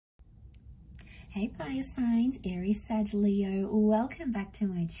Hey fire signs, Aries, Sag, Leo, welcome back to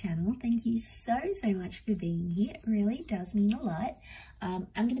my channel. Thank you so much for being here. It really does mean a lot. I'm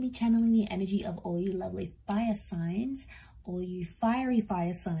going to be channeling the energy of all you lovely fire signs, all you fiery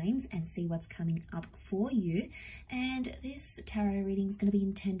fire signs, and see what's coming up for you. And this tarot reading is going to be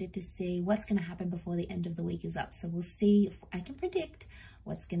intended to see what's going to happen before the end of the week is up. So we'll see if I can predict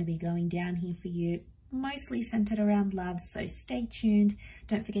what's going to be going down here for you. Mostly centered around love, so stay tuned.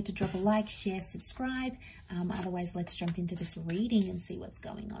 Don't forget to drop a like, share, subscribe. Otherwise, let's jump into this reading and see what's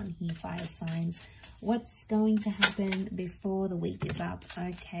going on here, fire signs. What's going to happen before the week is up?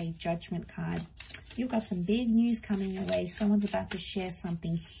 Okay, Judgment card. You've got some big news coming your way. Someone's about to share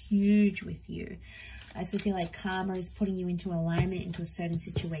something huge with you. I also feel like karma is putting you into alignment into a certain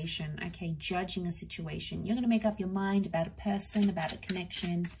situation. Okay, judging a situation. You're going to make up your mind about a person, about a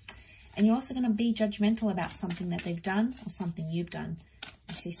connection. And you're also going to be judgmental about something that they've done or something you've done.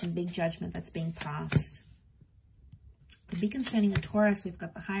 I see some big judgment that's being passed. Could be concerning a Taurus. We've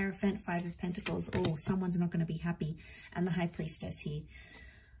got the Hierophant, Five of Pentacles. Oh, someone's not going to be happy. And the High Priestess here.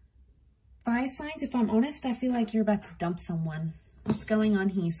 Fire signs, if I'm honest, I feel like you're about to dump someone. What's going on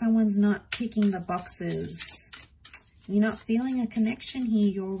here? Someone's not ticking the boxes. You're not feeling a connection here.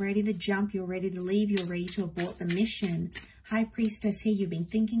 You're ready to jump. You're ready to leave. You're ready to abort the mission. High Priestess here, you've been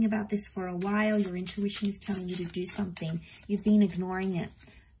thinking about this for a while. Your intuition is telling you to do something. You've been ignoring it,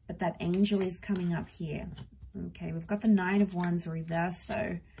 but that angel is coming up here. Okay, we've got the Nine of Wands reversed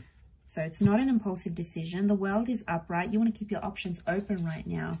though. So it's not an impulsive decision. The world is upright. You want to keep your options open right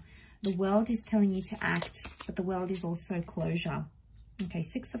now. The world is telling you to act, but the world is also closure. Okay,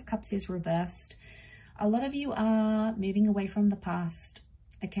 Six of Cups is reversed. A lot of you are moving away from the past.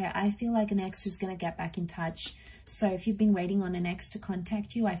 Okay, I feel like an ex is going to get back in touch. So if you've been waiting on an ex to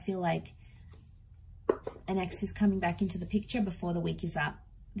contact you, I feel like an ex is coming back into the picture before the week is up.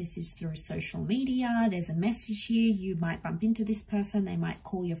 This is through social media. There's a message here. You might bump into this person. They might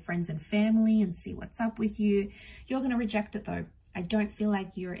call your friends and family and see what's up with you. You're going to reject it though. I don't feel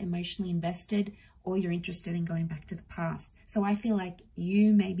like you're emotionally invested or you're interested in going back to the past. So I feel like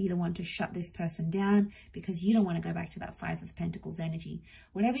you may be the one to shut this person down because you don't want to go back to that Five of Pentacles energy.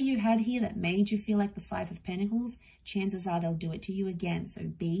 Whatever you had here that made you feel like the Five of Pentacles, chances are they'll do it to you again. So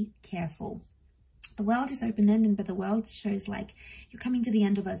be careful. The world is open-ended, but the world shows like you're coming to the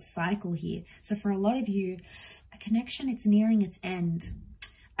end of a cycle here. So for a lot of you, a connection, it's nearing its end.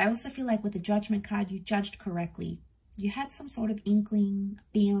 I also feel like with the Judgment card, you judged correctly. You had some sort of inkling,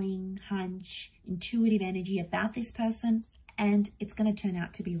 feeling, hunch, intuitive energy about this person, and it's going to turn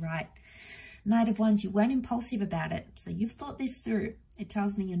out to be right. Knight of Wands, you weren't impulsive about it, so you've thought this through. It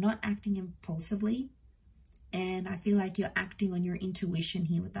tells me you're not acting impulsively, and I feel like you're acting on your intuition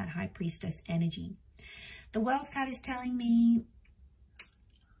here with that High Priestess energy. The World card is telling me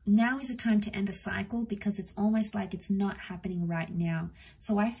now is a time to end a cycle because it's almost like it's not happening right now.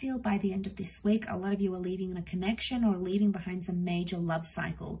 So I feel by the end of this week, a lot of you are leaving in a connection or leaving behind some major love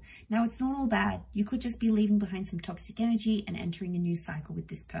cycle. Now, it's not all bad. You could just be leaving behind some toxic energy and entering a new cycle with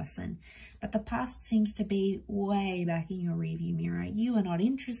this person. But the past seems to be way back in your rearview mirror. You are not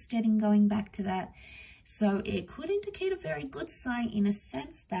interested in going back to that. So it could indicate a very good sign in a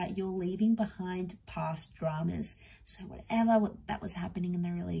sense that you're leaving behind past dramas. So whatever that was happening in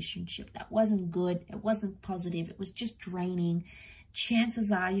the relationship that wasn't good, it wasn't positive, it was just draining,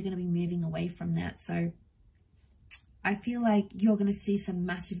 chances are you're going to be moving away from that. So I feel like you're going to see some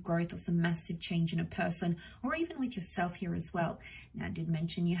massive growth or some massive change in a person or even with yourself here as well. Now, I did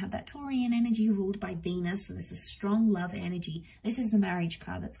mention you have that Taurian energy ruled by Venus. So there's a strong love energy. This is the marriage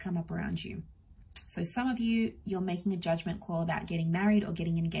card that's come up around you. So some of you, you're making a judgment call about getting married or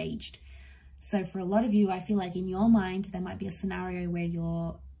getting engaged. So for a lot of you, I feel like in your mind, there might be a scenario where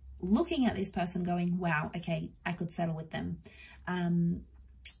you're looking at this person going, wow, okay, I could settle with them.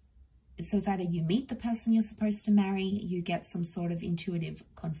 So it's either you meet the person you're supposed to marry, you get some sort of intuitive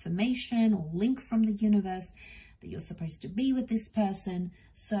confirmation or link from the universe that you're supposed to be with this person.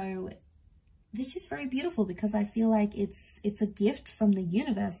 So this is very beautiful because I feel like it's a gift from the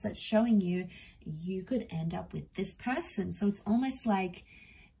universe that's showing you you could end up with this person. So it's almost like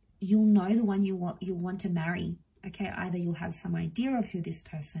you'll know the one you'll want to marry. Okay, either you'll have some idea of who this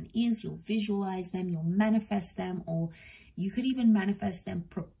person is, you'll visualize them, you'll manifest them, or you could even manifest them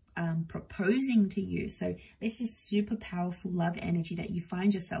proposing to you. So this is super powerful love energy that you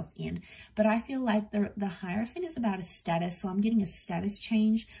find yourself in. But I feel like the Hierophant is about a status. So I'm getting a status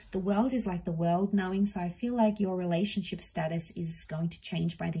change. The world is like the world knowing. So I feel like your relationship status is going to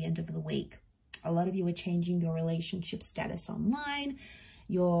change by the end of the week. A lot of you are changing your relationship status online.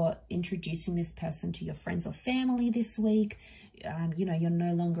 you're introducing this person to your friends or family this week. You know, you're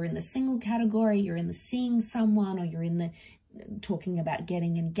no longer in the single category, you're in the seeing someone, or you're in the talking about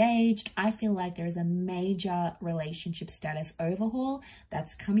getting engaged. I feel like there is a major relationship status overhaul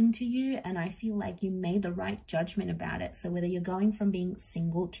that's coming to you, and I feel like you made the right judgment about it. So whether you're going from being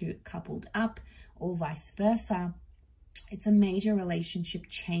single to coupled up or vice versa, it's a major relationship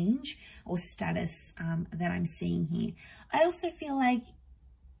change or status that I'm seeing here. I also feel like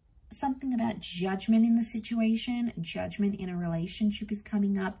something about judgment in the situation, judgment in a relationship is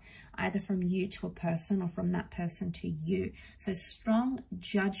coming up, either from you to a person or from that person to you. So strong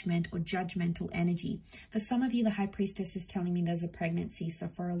judgment or judgmental energy. For some of you, the High Priestess is telling me there's a pregnancy. So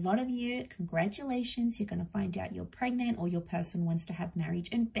for a lot of you, congratulations, you're going to find out you're pregnant, or your person wants to have marriage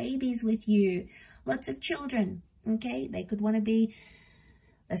and babies with you. Lots of children, okay? They could want to be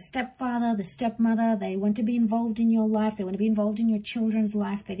the stepfather, the stepmother. They want to be involved in your life. They want to be involved in your children's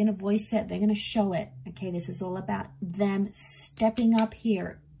life. They're going to voice it. They're going to show it. Okay, this is all about them stepping up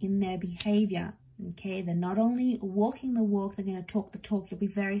here in their behavior. Okay, they're not only walking the walk, they're going to talk the talk. You'll be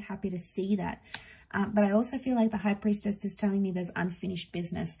very happy to see that. But I also feel like the High Priestess is telling me there's unfinished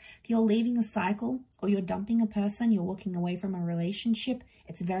business. If you're leaving a cycle, or you're dumping a person, you're walking away from a relationship,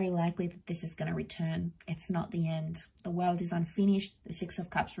 it's very likely that this is going to return. It's not the end. The world is unfinished. The Six of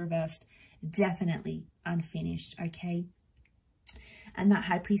Cups reversed, definitely unfinished, okay? And that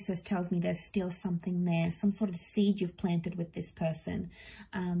High Priestess tells me there's still something there, some sort of seed you've planted with this person.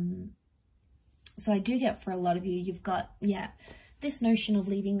 So I do get, for a lot of you, you've got, this notion of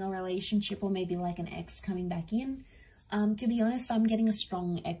leaving a relationship, or maybe like an ex coming back in. To be honest, I'm getting a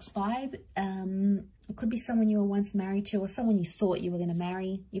strong ex vibe. It could be someone you were once married to, or someone you thought you were going to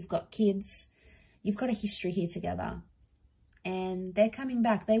marry. You've got kids. You've got a history here together. And they're coming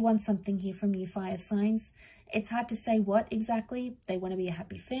back. They want something here from you, fire signs. It's hard to say what exactly. They want to be a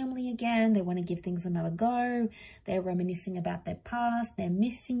happy family again. They want to give things another go. They're reminiscing about their past. They're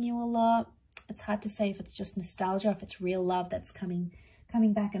missing you a lot. It's hard to say if it's just nostalgia, if it's real love that's coming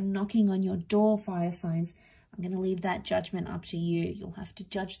back and knocking on your door, fire signs. I'm going to leave that judgment up to you. You'll have to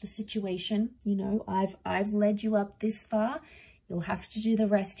judge the situation. You know, I've led you up this far. You'll have to do the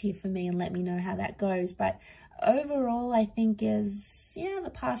rest here for me and let me know how that goes. But overall, I think is,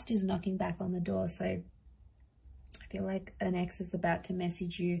 the past is knocking back on the door. So I feel like an ex is about to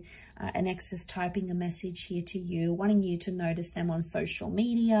message you. An ex is typing a message here to you, wanting you to notice them on social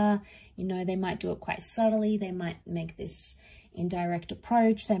media. You know, they might do it quite subtly. They might make this indirect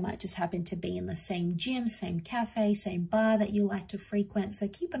approach. They might just happen to be in the same gym, same cafe, same bar that you like to frequent. So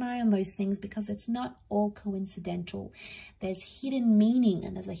keep an eye on those things, because it's not all coincidental. There's hidden meaning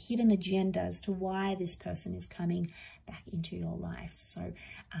and there's a hidden agenda as to why this person is coming back into your life. So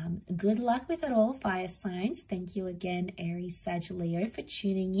good luck with it all, fire signs. Thank you again, Aries, Sag, Leo, for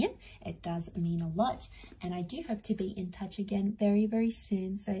tuning in. It does mean a lot, and I do hope to be in touch again very, very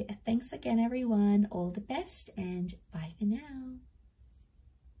soon. So thanks again, everyone. All the best, and bye for now.